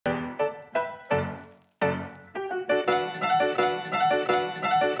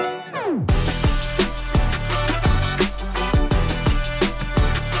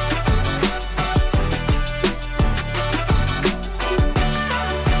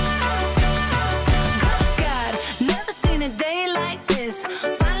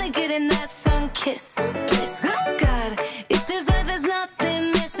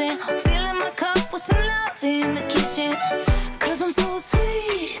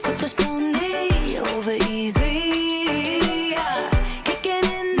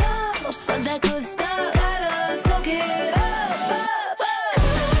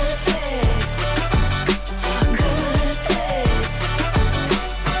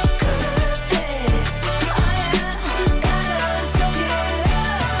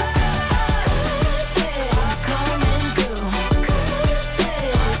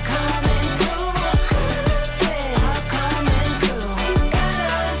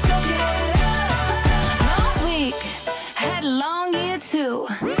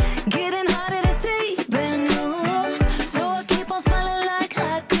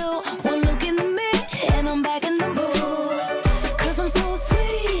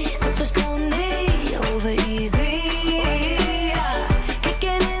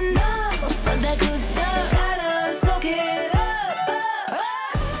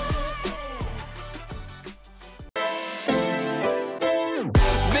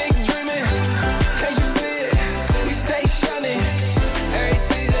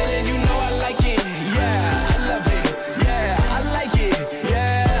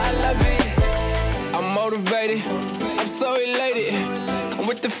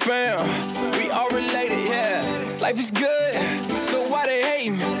with the fam. We all related, yeah. Life is good, so why they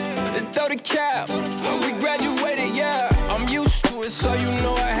hate me? They throw the cap. We graduated, yeah. I'm used to it, so you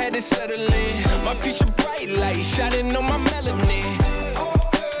know I had to settle in. My future bright light shining on my melanin.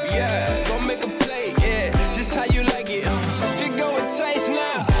 Yeah, gon' make a play, yeah. Just how you like it. Here go a taste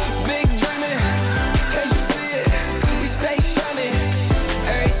now. Big dreamin', can't you see it? We stay shining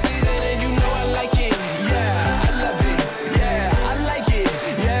every season, and you know I like it. Yeah, I love it. Yeah, I like it.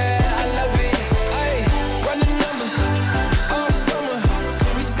 Yeah, I love it. Ay, run the numbers all summer.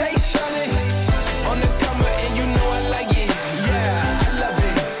 We stay shining on the comer, and you know I like it. Yeah, I love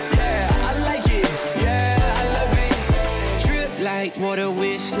it. Yeah, I like it. Yeah, I love it. Drip like water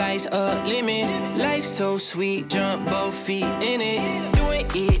with slice up lemon. Life so sweet, jump both feet in it. Doing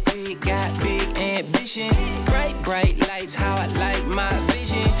it big, got big ambition. Bright, bright lights, how I like my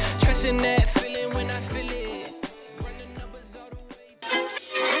vision. Trusting that feeling when I feel it. Run the numbers all the way.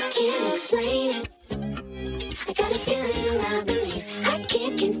 I can't explain it. I got a feeling I believe I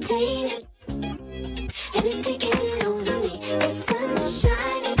can't contain it. And it's taking over me. The sun is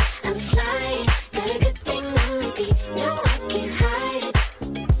shining, I'm flying. Got a good thing on repeat. No, I can't hide it.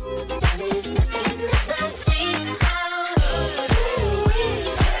 And there's nothing that I see.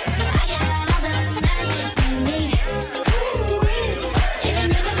 I got all the magic in me. And I'm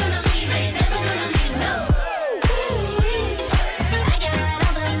never gonna leave, ain't never gonna leave, no. I got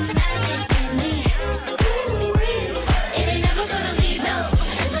all the magic in me. And I'm never gonna leave, no.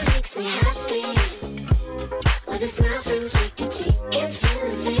 And it makes me happy. With a smile from cheek to cheek and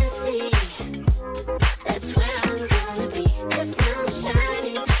feeling fancy. That's where I'm gonna be. 'Cause now I'm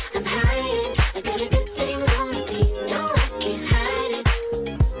shining, I'm hiding. I got a good thing on repeat. No, I can't hide it.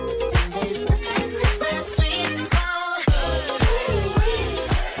 And there's nothing up my sleeve. I got all the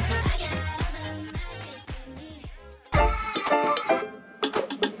magic in me.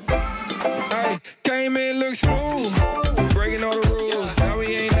 Hey, came in, look smooth, breaking all the rules. Now we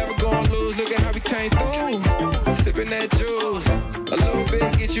ain't never gonna lose. Look at how we came through, sipping that juice. A little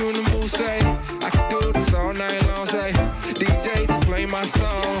bit get you in the mood, stay. I can do this all night long, say. DJ, just play my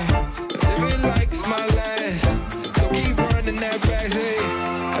song. If it likes my last, so keep running that back, hey.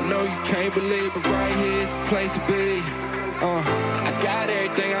 I know you can't believe, but right here's the place to be. I got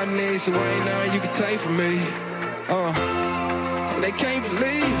everything I need, so ain't nothing you can take from me. And they can't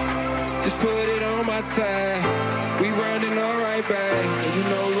believe, just put it on my tab. We running all right back, and you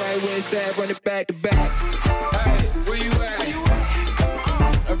know right where it's at, run it back to back. Hey, where you at?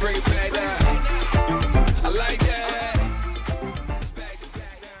 I bring it back down. I like that. It's back to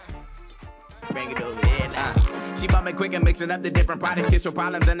back now. Bring it over here now. She bought me quick and mixing up the different products. Kiss your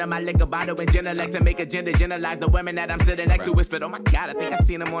problems under my liquor bottle and genelect to make a gender generalize the women that I'm sitting next to. Whispered, oh my God, I think I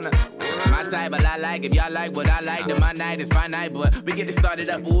seen them on my type, but I like. If y'all like what I like, then my night is finite. But we get it started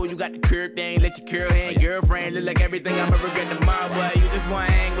up. Ooh, you got the curve thing, let your curl hang. Girlfriend look like everything I'ma regret tomorrow. But you just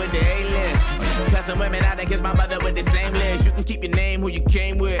wanna hang with the A-list. Cussing women out and kiss my mother with the same list. You can keep your name, who you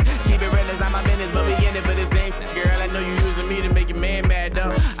came with. Keep it real, it's not my business, but we in it for the same. Girl, I know you using me to make your man mad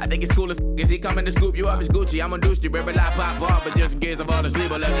though. I think it's cool as is he coming to scoop you up? It's Gucci. I'm on douche you, baby, I pop off. But just in case I fall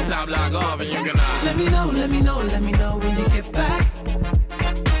asleep, I'll let the top lock off and you can let me know, let me know, let me know when you get back.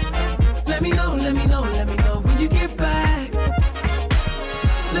 Let me know, let me know, let me know when you get back.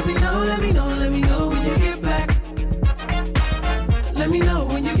 Let me know, let me know, let me know when you get back. Let me know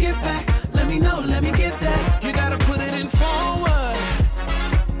when you get back. Let me know, let me get that. You gotta put it in forward.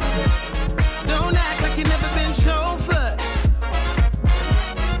 Don't act like you never been chauffeured.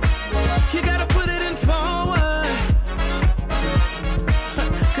 You gotta put it in forward.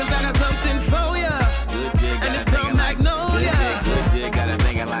 'Cause I got something for ya. And it's called Magnolia. Good dick, got a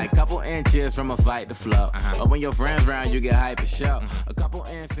thinking like couple inches from a fight to flow. But when your friends round, you get hype for show. A couple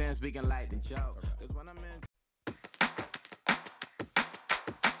incense, speaking light and choke. 'Cause when I'm in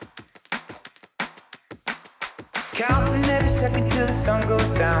counting every second till the sun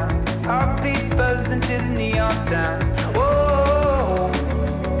goes down. Heartbeats buzzing to the neon sound. Whoa,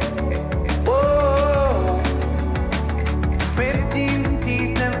 whoa. Ripped jeans and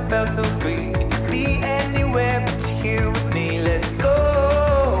tees never felt so free. You could be anywhere but you're here with me. Let's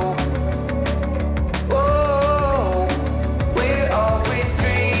go. Whoa, we're always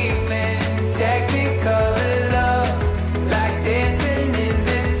dreaming. Technicolor love, like dancing in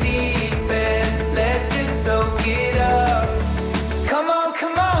the deep end. Let's just soak it up. Come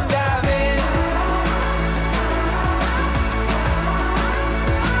on, dive in.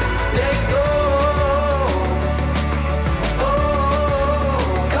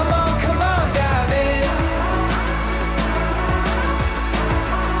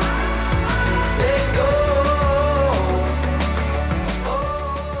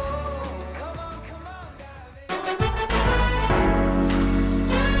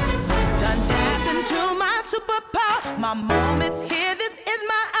 my moment's here, this is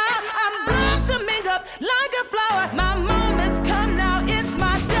my hour. I'm blossoming up like a flower. My moment's come now, it's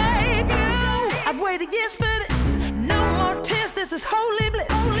my debut. I've waited years for this, no more tears, this is holy bliss.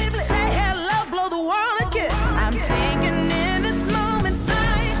 Say hello, blow the world a kiss. I'm sinking in this moment,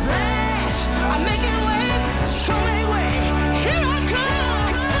 I splash. I'm making waves, so many ways. Here I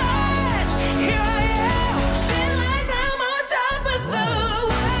come, splash. Here I am, feel like I'm on top of the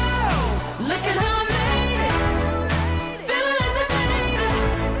world. Look at how I made it, feeling like the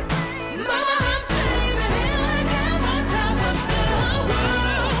greatest. Mama, I'm famous, feel like I'm on top of the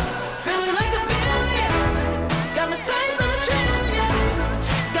world. Feeling like a billion, got my sights on a trillion,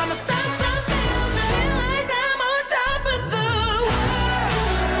 got my stocks on filming. Feel like I'm on top of the world.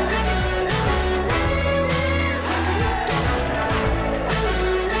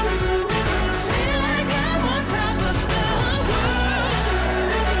 Feel like I'm on top of the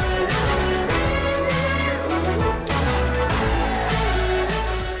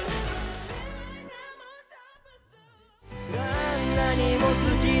何も好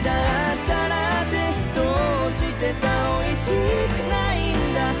きだったらってどうしてさ美味しくないん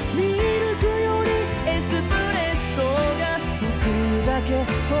だ見る